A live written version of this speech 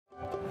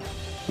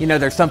You know,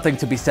 there's something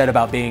to be said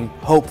about being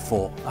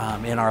hopeful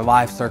in our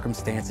life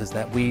circumstances,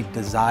 that we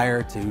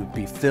desire to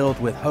be filled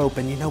with hope.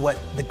 And you know what?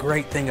 The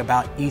great thing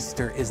about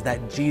Easter is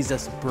that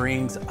Jesus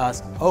brings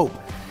us hope.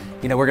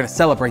 You know, we're going to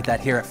celebrate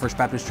that here at First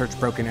Baptist Church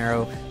Broken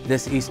Arrow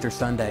this Easter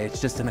Sunday. It's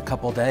just in a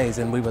couple days,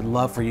 and we would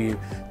love for you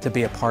to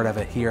be a part of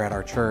it here at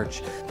our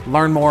church.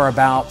 Learn more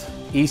about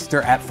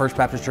Easter at First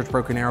Baptist Church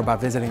Broken Arrow by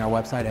visiting our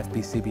website,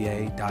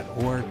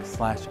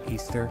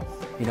 fbcba.org/Easter.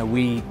 You know,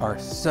 we are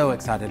so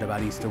excited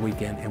about Easter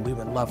weekend, and we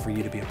would love for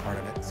you to be a part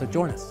of it. So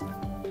join us.